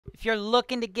If you're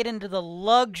looking to get into the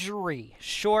luxury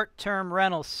short-term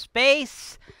rental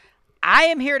space, I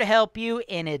am here to help you,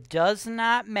 and it does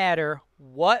not matter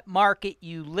what market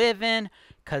you live in,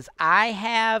 because I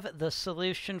have the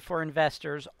solution for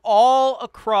investors all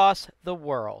across the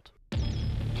world.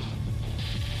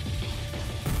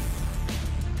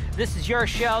 This is your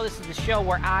show. This is the show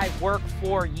where I work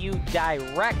for you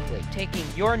directly, taking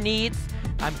your needs.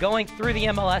 I'm going through the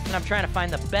MLS, and I'm trying to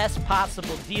find the best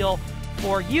possible deal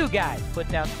for you guys. Put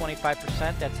down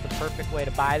 25%. That's the perfect way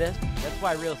to buy this. That's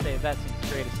why real estate investing is the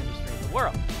greatest industry in the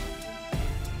world.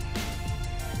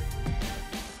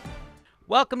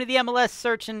 Welcome to the MLS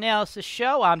Search and Analysis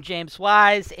Show. I'm James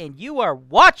Wise, and you are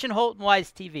watching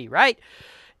HoltonWiseTV, right?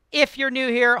 If you're new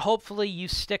here, hopefully you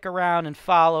stick around and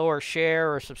follow or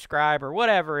share or subscribe or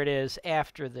whatever it is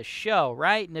after the show,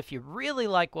 right? And if you really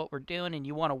like what we're doing and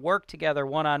you want to work together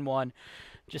one-on-one,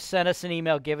 just send us an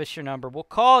email, give us your number. We'll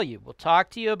call you. We'll talk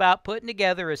to you about putting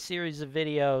together a series of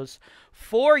videos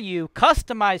for you,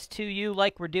 customized to you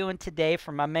like we're doing today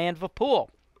from my man Vipul.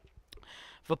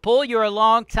 Vipul, you're a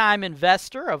longtime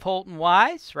investor of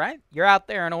HoltonWise, right? You're out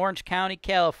there in Orange County,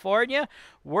 California.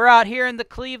 We're out here in the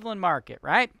Cleveland market,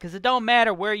 right? Because it don't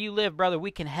matter where you live, brother.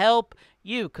 We can help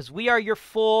you because we are your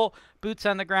full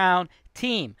boots-on-the-ground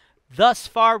team. Thus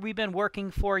far, we've been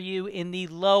working for you in the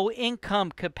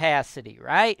low-income capacity,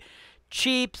 right?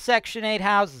 Cheap Section 8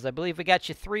 houses. I believe we got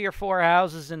you 3 or 4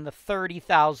 houses in the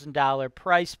 $30,000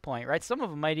 price point, right? Some of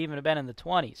them might even have been in the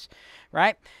 20s,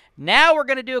 right? Now we're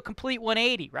going to do a complete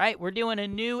 180, right? We're doing a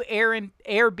new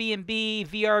Airbnb,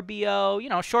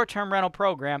 VRBO, short-term rental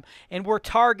program, and we're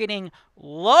targeting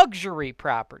luxury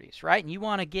properties, right? And you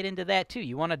want to get into that too.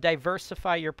 You want to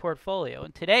diversify your portfolio.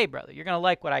 And today, brother, you're going to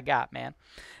like what I got, man.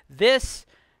 This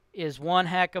is one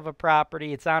heck of a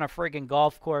property. It's on a friggin'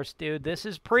 golf course, dude. This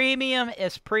is premium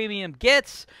as premium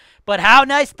gets. But how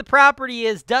nice the property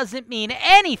is doesn't mean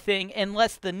anything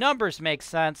unless the numbers make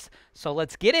sense. So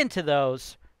let's get into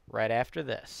those right after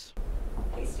this.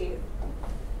 Hey, Steve.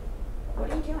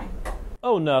 What are you doing?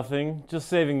 Oh, nothing. Just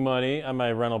saving money on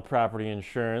my rental property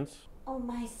insurance. Oh,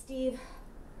 my Steve.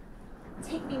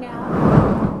 Take me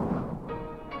now.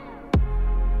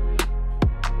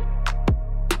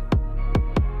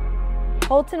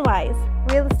 HoltonWise,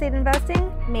 real estate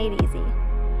investing made easy.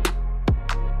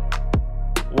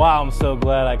 Wow, I'm so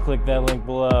glad I clicked that link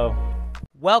below.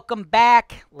 Welcome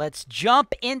back. Let's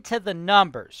jump into the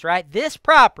numbers, right? This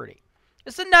property,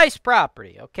 it's a nice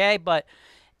property, okay? But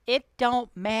it don't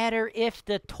matter if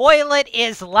the toilet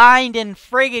is lined in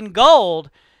friggin' gold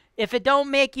if it don't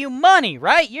make you money,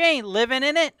 right? You ain't living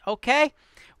in it, okay?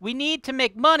 We need to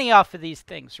make money off of these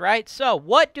things, right? So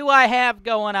what do I have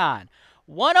going on?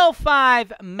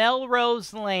 105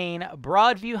 Melrose Lane,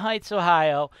 Broadview Heights,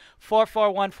 Ohio,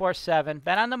 44147.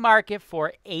 Been on the market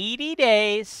for 80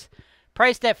 days.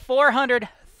 Priced at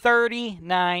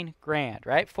 $439 grand,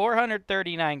 right?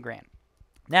 $439 grand.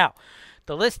 Now,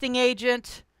 the listing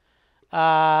agent,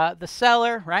 the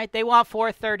seller, right? They want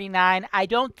 $439. I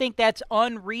don't think that's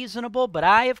unreasonable, but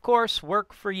I, of course,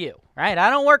 work for you, right? I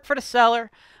don't work for the seller.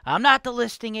 I'm not the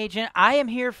listing agent. I am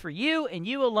here for you and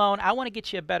you alone. I want to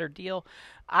get you a better deal.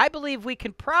 I believe we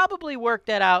can probably work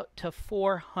that out to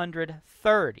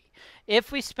 $430.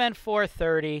 If we spend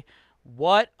 $430,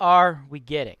 what are we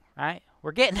getting, right?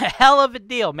 We're getting a hell of a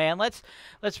deal, man. Let's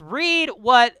read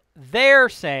what they're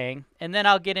saying, and then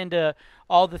I'll get into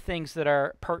all the things that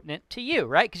are pertinent to you,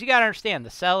 right? Because you got to understand,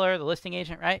 the seller, the listing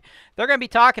agent, right? They're going to be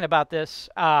talking about this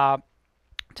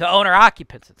to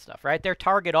owner-occupants and stuff, right? Their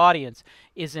target audience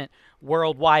isn't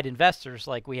worldwide investors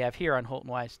like we have here on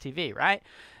HoltonWiseTV, right?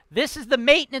 This is the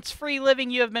maintenance-free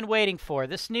living you have been waiting for.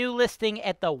 This new listing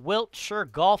at the Wiltshire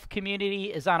Golf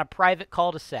Community is on a private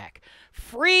cul-de-sac.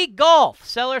 Free golf.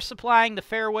 Seller supplying the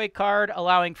fairway card,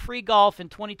 allowing free golf in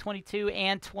 2022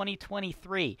 and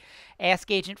 2023.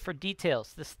 Ask agent for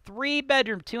details. This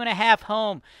 3-bedroom, 2.5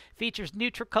 home features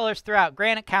neutral colors throughout,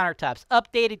 granite countertops,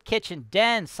 updated kitchen,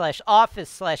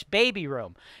 den/office/baby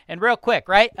room. And real quick,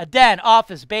 right? A den,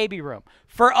 office, baby room.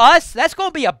 For us, that's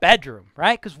going to be a bedroom,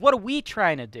 right? Because what are we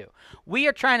trying to do? We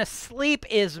are trying to sleep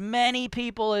as many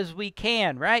people as we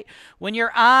can, right? When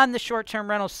you're on the short-term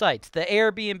rental sites, the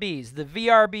Airbnbs, the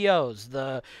VRBOs,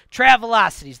 the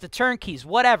Travelocities, the turnkeys,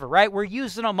 whatever, right? We're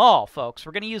using them all, folks.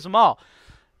 We're going to use them all.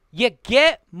 You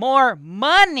get more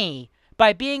money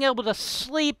by being able to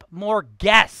sleep more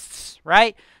guests,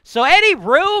 right? So any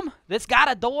room that's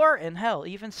got a door, and hell,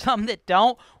 even some that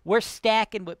don't, we're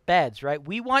stacking with beds, right?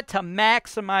 We want to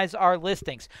maximize our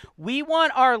listings. We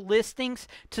want our listings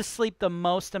to sleep the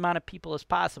most amount of people as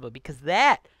possible because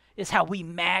that is how we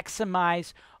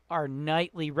maximize our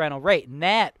nightly rental rate. And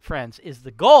that, friends, is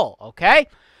the goal, okay?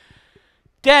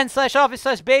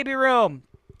 Den/office/baby room.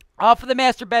 Off of the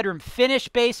master bedroom,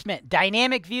 finished basement,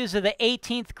 dynamic views of the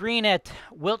 18th green at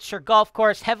Wiltshire Golf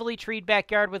Course, heavily treed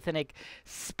backyard with an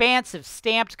expansive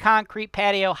stamped concrete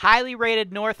patio, highly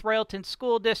rated North Royalton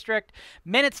School District,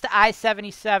 minutes to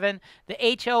I-77.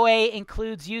 The HOA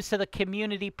includes use of the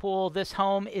community pool. This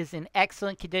home is in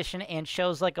excellent condition and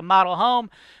shows like a model home.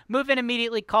 Move in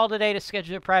immediately. Call today to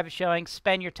schedule a private showing.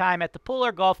 Spend your time at the pool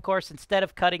or golf course instead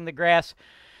of cutting the grass.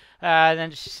 Then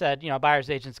she said,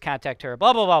 buyer's agents contact her,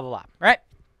 blah, blah, blah, blah, blah, right?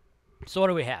 So what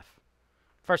do we have?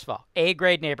 First of all,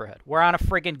 A-grade neighborhood. We're on a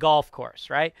friggin' golf course,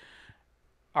 right?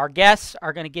 Our guests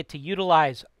are going to get to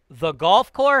utilize the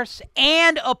golf course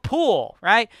and a pool,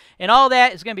 right? And all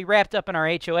that is going to be wrapped up in our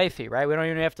HOA fee, right? We don't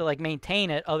even have to, maintain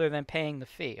it other than paying the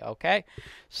fee, okay?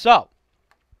 So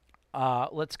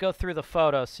let's go through the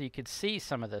photos so you can see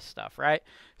some of this stuff, right?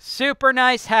 Super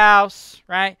nice house,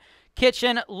 right?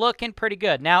 Kitchen looking pretty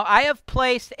good. Now, I have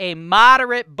placed a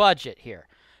moderate budget here.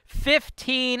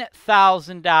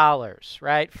 $15,000,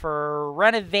 right, for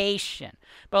renovation.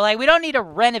 But, we don't need to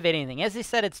renovate anything. As I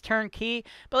said, it's turnkey.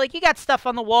 But, you got stuff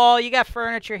on the wall. You got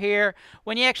furniture here.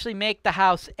 When you actually make the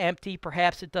house empty,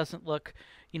 perhaps it doesn't look,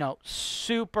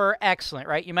 super excellent,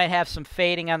 right? You might have some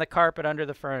fading on the carpet under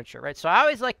the furniture, right? So I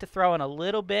always like to throw in a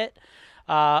little bit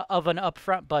of an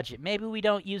upfront budget. Maybe we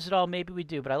don't use it all, maybe we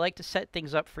do, but I like to set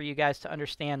things up for you guys to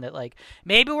understand that,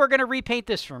 maybe we're going to repaint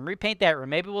this room, repaint that room,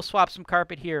 maybe we'll swap some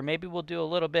carpet here, maybe we'll do a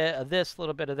little bit of this, a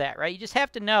little bit of that, right? You just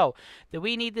have to know that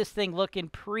we need this thing looking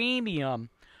premium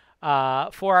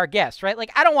for our guests, right?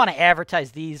 I don't want to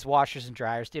advertise these washers and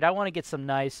dryers, dude. I want to get some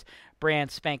nice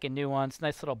brand spanking new ones,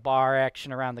 nice little bar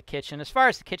action around the kitchen. As far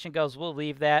as the kitchen goes, we'll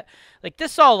leave that.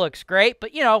 This all looks great,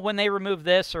 but, when they remove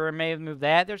this or may remove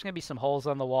that, there's going to be some holes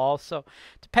on the wall. So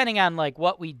depending on,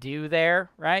 what we do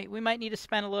there, right, we might need to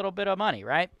spend a little bit of money,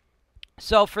 right?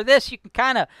 So for this, you can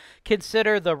kind of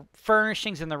consider the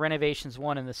furnishings and the renovations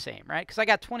one and the same, right? Because I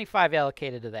got 25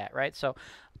 allocated to that, right? So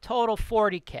total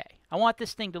 40K. I want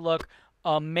this thing to look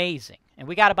amazing. And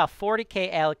we got about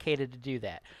 40K allocated to do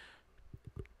that.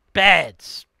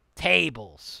 Beds,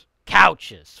 tables,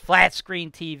 couches, flat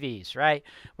screen TVs, right?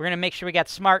 We're going to make sure we got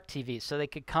smart TVs so they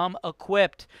could come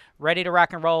equipped, ready to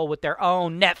rock and roll with their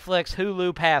own Netflix,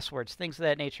 Hulu passwords, things of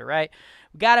that nature, right?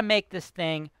 We got to make this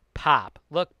thing pop,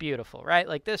 look beautiful, right?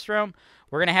 Like this room,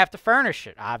 we're going to have to furnish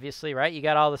it, obviously, right? You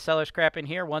got all the cellar scrap in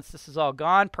here. Once this is all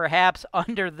gone, perhaps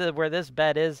under where this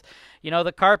bed is,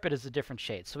 the carpet is a different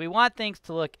shade. So we want things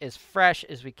to look as fresh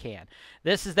as we can.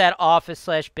 This is that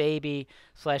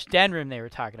office/baby/den room they were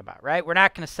talking about, right? We're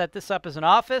not going to set this up as an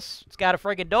office. It's got a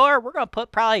friggin' door. We're going to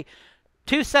put probably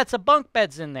 2 sets of bunk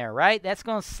beds in there, right? That's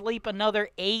going to sleep another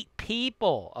 8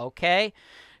 people, okay?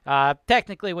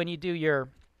 Technically, when you do your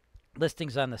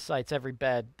listings on the sites, every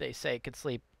bed, they say, could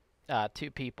sleep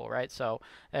 2 people, right? So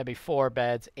that'd be 4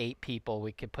 beds, 8 people.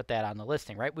 We could put that on the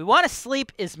listing, right? We want to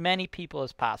sleep as many people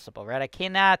as possible, right? I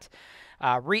cannot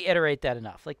reiterate that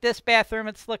enough. This bathroom,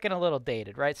 it's looking a little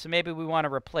dated, right? So maybe we want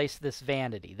to replace this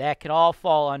vanity. That can all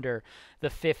fall under the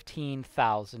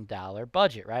 $15,000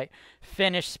 budget, right?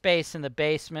 Finished space in the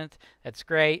basement. That's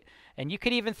great. And you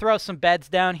could even throw some beds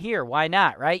down here. Why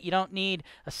not, right? You don't need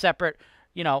a separate,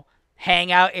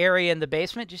 hangout area in the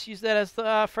basement. Just use that as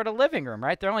for the living room,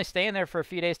 right? They're only staying there for a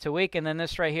few days to a week, and then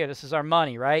this right here, this is our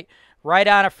money, right? Right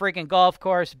on a freaking golf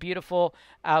course, beautiful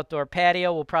outdoor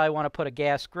patio. We'll probably want to put a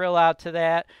gas grill out to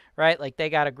that, right? They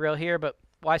got a grill here, but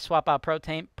why swap out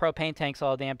propane tanks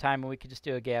all the damn time when we could just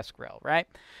do a gas grill, right?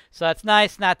 So that's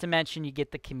nice, not to mention you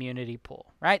get the community pool,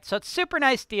 right? So it's a super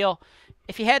nice deal.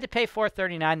 If you had to pay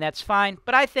 $439, that's fine,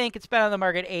 but I think it's been on the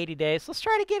market 80 days. Let's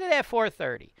try to get it at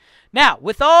 $430. Now,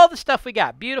 with all the stuff we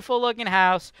got, beautiful looking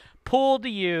house, pool to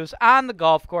use, on the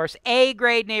golf course,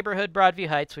 A-grade neighborhood, Broadview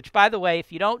Heights, which, by the way,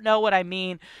 if you don't know what I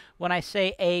mean when I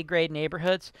say A-grade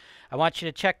neighborhoods, I want you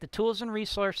to check the Tools and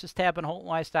Resources tab on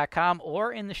HoltonWise.com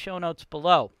or in the show notes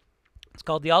below. It's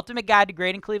called The Ultimate Guide to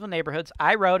Grading Cleveland Neighborhoods.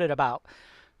 I wrote it about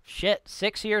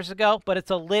 6 years ago, but it's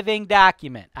a living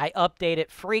document. I update it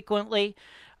frequently.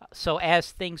 So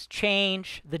as things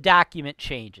change, the document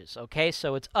changes, okay?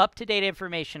 So it's up-to-date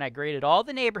information. I graded all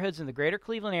the neighborhoods in the greater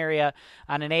Cleveland area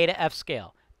on an A to F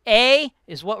scale. A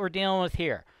is what we're dealing with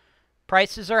here.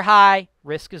 Prices are high,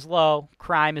 risk is low,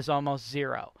 crime is almost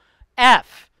zero.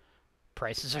 F,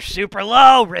 prices are super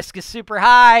low, risk is super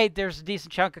high, there's a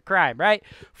decent chunk of crime, right?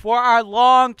 For our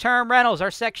long-term rentals,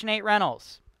 our Section 8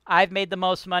 rentals, I've made the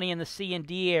most money in the C and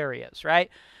D areas, right?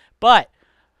 But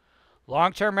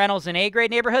long-term rentals in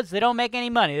A-grade neighborhoods, they don't make any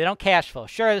money. They don't cash flow.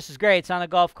 Sure, this is great. It's on the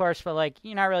golf course, but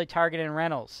you're not really targeting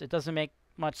rentals. It doesn't make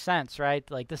much sense, right?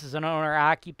 Like, this is an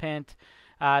owner-occupant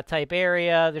type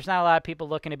area. There's not a lot of people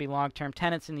looking to be long-term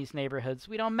tenants in these neighborhoods.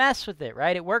 We don't mess with it,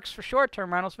 right? It works for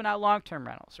short-term rentals, but not long-term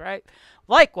rentals, right?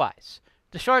 Likewise,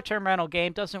 the short-term rental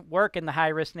game doesn't work in the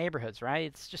high-risk neighborhoods, right?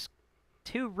 It's just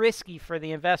too risky for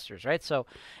the investors, right? So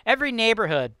every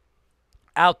neighborhood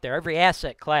out there, every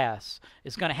asset class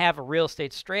is going to have a real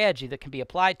estate strategy that can be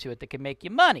applied to it that can make you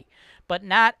money. But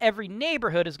not every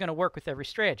neighborhood is going to work with every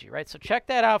strategy, right? So check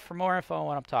that out for more info on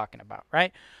what I'm talking about,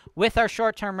 right? With our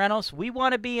short-term rentals, we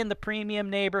want to be in the premium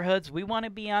neighborhoods. We want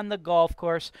to be on the golf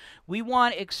course. We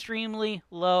want extremely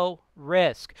low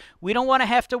risk. We don't want to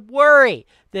have to worry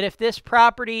that if this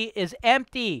property is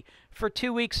empty for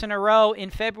 2 weeks in a row in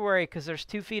February because there's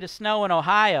 2 feet of snow in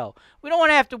Ohio. We don't want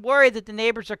to have to worry that the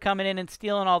neighbors are coming in and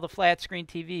stealing all the flat screen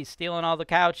TVs, stealing all the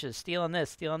couches, stealing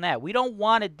this, stealing that. We don't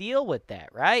want to deal with that,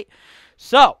 right?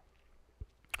 So,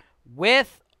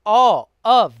 with all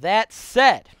of that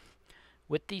said,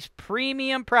 with these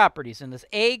premium properties in this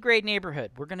A-grade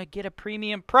neighborhood, we're going to get a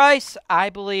premium price. I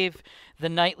believe the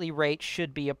nightly rate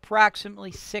should be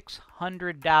approximately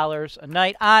 $600 a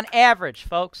night on average,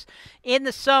 folks. In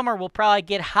the summer, we'll probably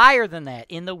get higher than that.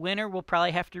 In the winter, we'll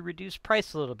probably have to reduce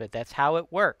price a little bit. That's how it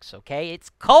works, okay?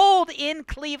 It's cold in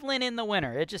Cleveland in the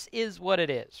winter. It just is what it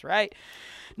is, right?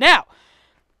 Now,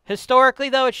 historically,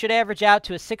 though, it should average out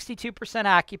to a 62%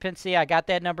 occupancy. I got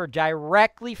that number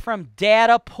directly from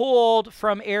data pulled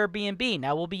from Airbnb.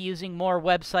 Now, we'll be using more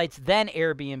websites than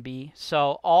Airbnb.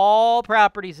 So all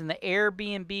properties in the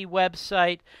Airbnb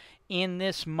website in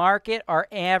this market are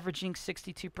averaging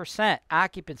 62%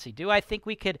 occupancy. Do I think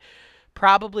we could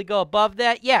probably go above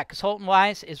that? Yeah, because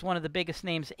HoltonWise is one of the biggest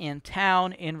names in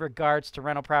town in regards to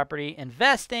rental property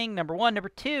investing, number one. Number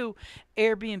two,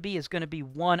 Airbnb is going to be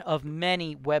one of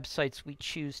many websites we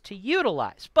choose to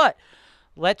utilize. But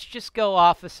let's just go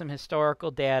off of some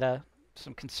historical data,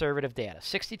 some conservative data.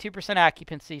 62%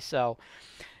 occupancy, so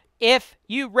if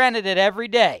you rented it every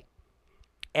day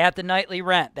at the nightly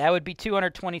rent, that would be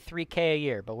 $223K a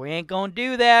year. But we ain't going to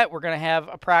do that. We're going to have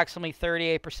approximately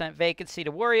 38% vacancy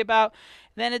to worry about.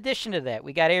 Then in addition to that,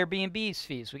 we got Airbnb's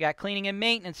fees. We got cleaning and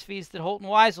maintenance fees that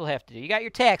HoltonWise will have to do. You got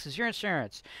your taxes, your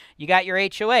insurance. You got your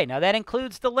HOA. Now, that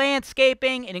includes the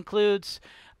landscaping. It includes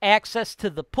access to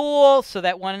the pool, so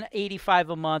that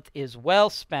 $185 a month is well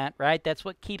spent, right? That's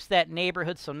what keeps that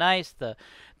neighborhood so nice. The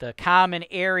common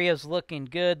areas looking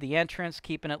good, the entrance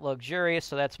keeping it luxurious,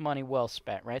 so that's money well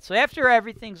spent, right? So after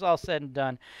everything's all said and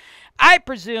done, I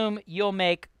presume you'll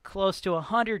make close to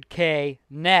 $100K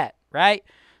net, right?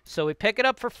 So we pick it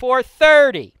up for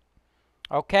 $430,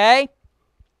 okay?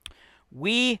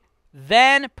 We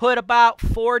then put about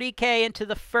 $40K into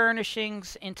the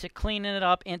furnishings, into cleaning it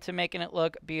up, into making it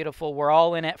look beautiful. We're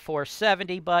all in at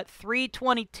 $470, but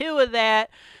 $322 of that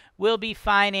will be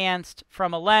financed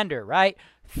from a lender, right?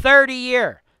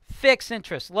 30-year, fixed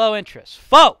interest, low interest.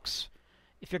 Folks,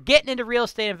 if you're getting into real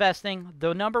estate investing,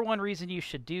 the number one reason you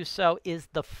should do so is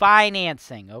the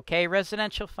financing, okay?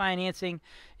 Residential financing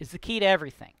is the key to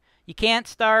everything. You can't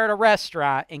start a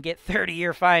restaurant and get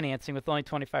 30-year financing with only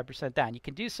 25% down. You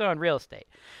can do so in real estate.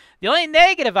 The only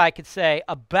negative I could say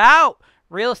about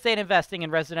real estate investing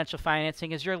and residential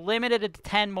financing is you're limited to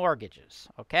 10 mortgages,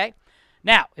 okay?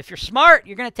 Now, if you're smart,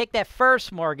 you're going to take that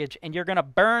first mortgage and you're going to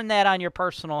burn that on your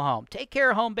personal home. Take care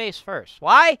of home base first.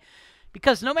 Why?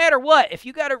 Because no matter what, if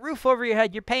you got a roof over your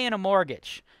head, you're paying a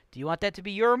mortgage. Do you want that to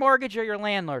be your mortgage or your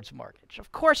landlord's mortgage?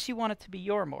 Of course you want it to be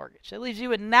your mortgage. That leaves you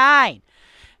with nine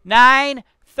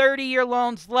 30-year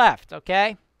loans left,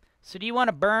 okay? So do you want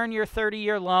to burn your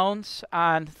 30-year loans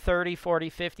on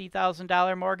 $30,000, $40,000,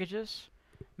 $50,000 mortgages?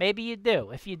 Maybe you do.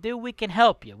 If you do, we can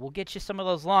help you. We'll get you some of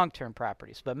those long-term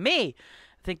properties. But I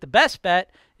think the best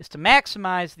bet is to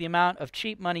maximize the amount of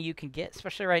cheap money you can get,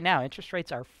 especially right now. Interest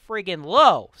rates are friggin'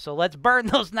 low. So let's burn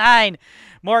those 9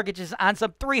 mortgages on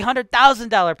some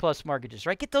 $300,000 plus mortgages,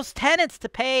 right? Get those tenants to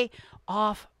pay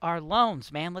off our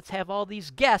loans, man. Let's have all these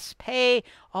guests pay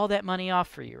all that money off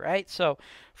for you, right? So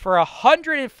for a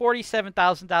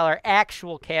 $147,000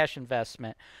 actual cash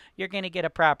investment, you're going to get a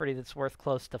property that's worth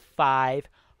close to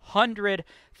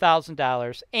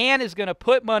 $500,000 and is going to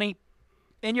put money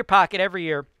in your pocket every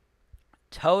year.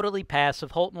 Totally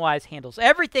passive. HoltonWise handles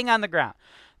everything on the ground.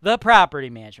 The property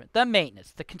management, the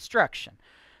maintenance, the construction,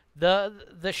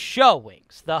 the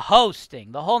showings, the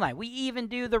hosting, the whole nine. We even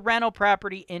do the rental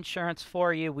property insurance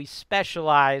for you. We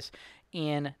specialize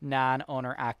in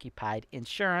non-owner occupied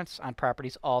insurance on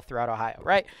properties all throughout Ohio,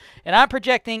 right? And I'm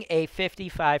projecting a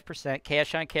 55%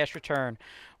 cash-on-cash return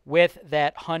with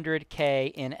that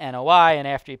 $100K in NOI, and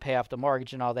after you pay off the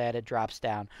mortgage and all that, it drops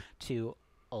down to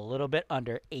a little bit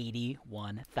under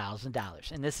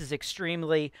 $81,000. And this is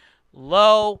extremely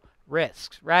low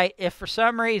risks, right? If for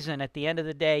some reason at the end of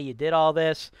the day you did all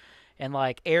this and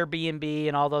like Airbnb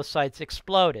and all those sites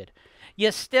exploded,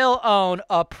 you still own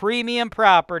a premium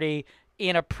property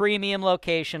in a premium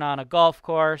location on a golf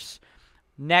course,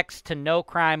 next to no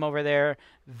crime over there,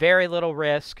 very little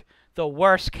risk. The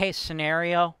worst case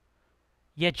scenario,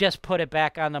 you just put it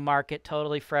back on the market,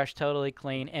 totally fresh, totally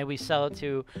clean, and we sell it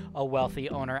to a wealthy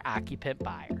owner-occupant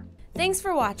buyer. Thanks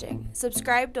for watching.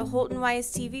 Subscribe to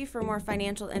HoltonWise TV for more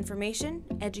financial information,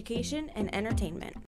 education, and entertainment.